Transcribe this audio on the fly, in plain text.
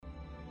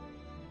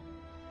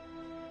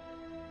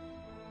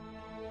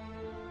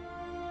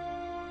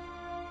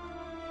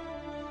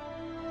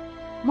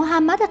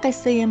محمد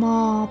قصه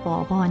ما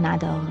بابا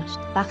نداشت.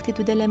 وقتی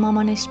تو دل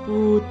مامانش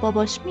بود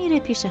باباش میره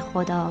پیش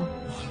خدا.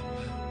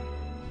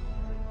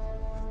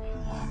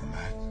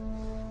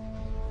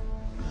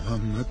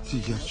 محمد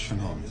دیگر چه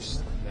نامی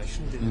است؟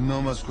 این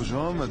نام از کجا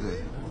آمده؟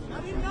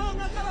 این نام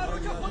نه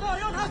تبرک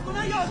خدایان هست و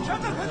نه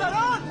یادکرد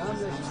پدران.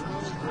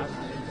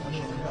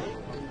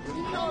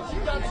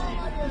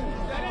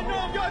 در این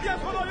نام یادی از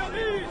خدایان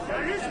نیست.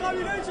 در هیچ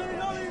قبیله چنین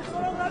نامی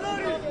سراغ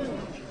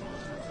ندارید.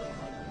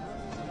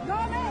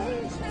 نام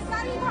هیچ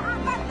پسری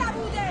محمد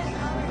نبوده.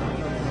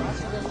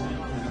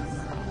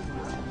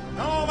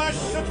 نامش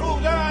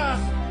ستوده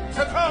است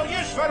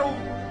ستایش بر او.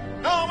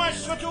 نامش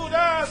ستوده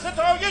است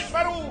ستایش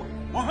بر او.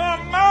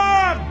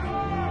 محمد.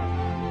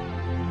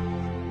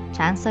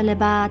 چند سال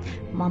بعد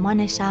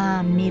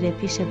مامانشم میره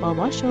پیش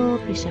باباش و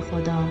پیش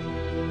خدا.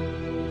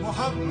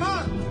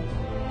 محمد.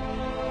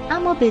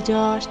 اما به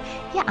جاش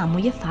یه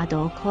عموی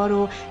فداکار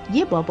و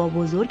یه بابا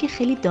بزرگ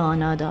خیلی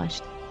دانا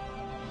داشت.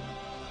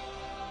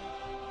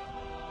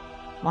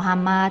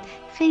 محمد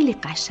خیلی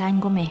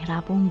قشنگ و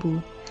مهربون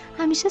بود.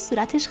 همیشه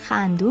صورتش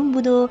خندون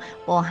بود و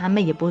با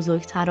همه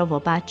بزرگترا و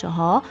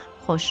بچه‌ها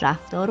خوش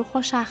رفتار و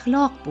خوش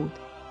اخلاق بود.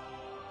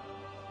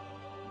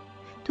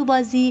 تو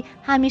بازی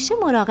همیشه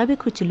مراقب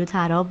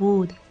کوچولوترا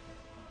بود.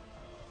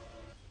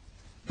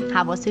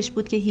 حواسش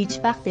بود که هیچ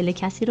وقت دل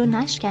کسی رو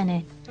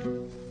نشکنه.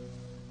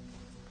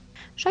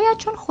 شاید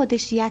چون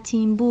خودش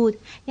یتیم بود،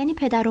 یعنی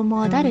پدر و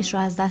مادرش رو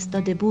از دست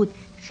داده بود،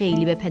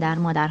 خیلی به پدر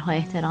مادرها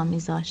احترام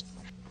میذاشت.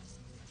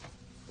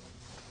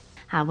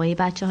 هوای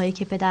بچه‌هایی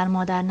که پدر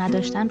مادر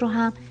نداشتن رو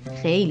هم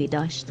خیلی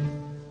داشت.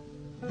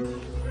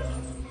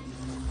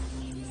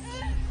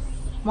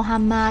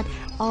 محمد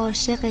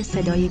عاشق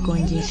صدای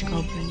گنجشکا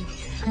بود.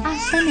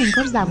 اصلا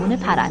انگار زبون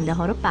پرنده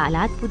ها رو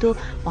بلد بود و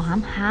با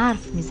هم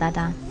حرف می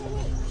زدن.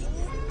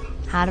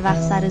 هر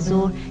وقت سر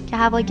ظهر که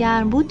هوا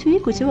گرم بود توی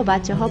کوچه با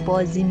بچه ها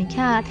بازی می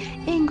کرد،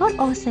 انگار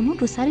آسمون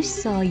رو سرش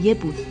سایه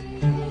بود.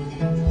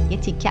 یه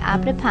تیکه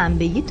ابر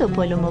پنبه‌ای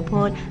توپل و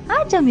مپل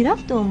هر جا می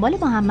رفت دنبال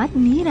محمد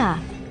می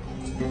رفت.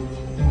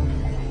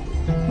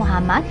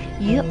 محمد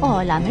یه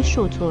عالمه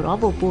شترا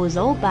و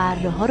بزا و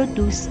بره ها رو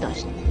دوست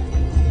داشت.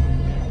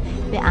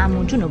 به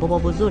عمو جون و بابا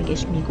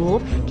بزرگش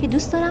میگفت که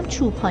دوست دارم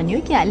چوپانی و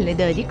گله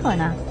داری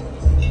کنم.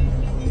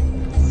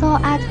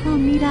 ساعت ها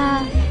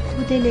میرفت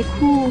تو دل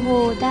کوه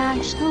و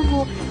دشت ها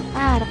و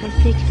غرق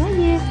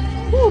فکرای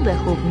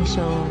خوب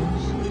میشد.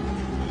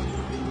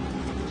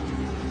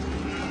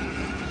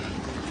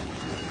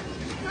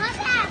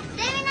 مادر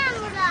ببینم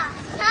بودا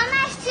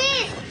نامش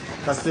چیست؟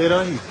 خسته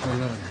راهی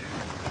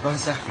راه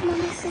سختی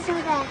مامسی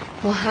زاده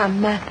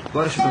محمد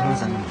بارشو به من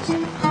زمین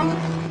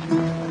بزن.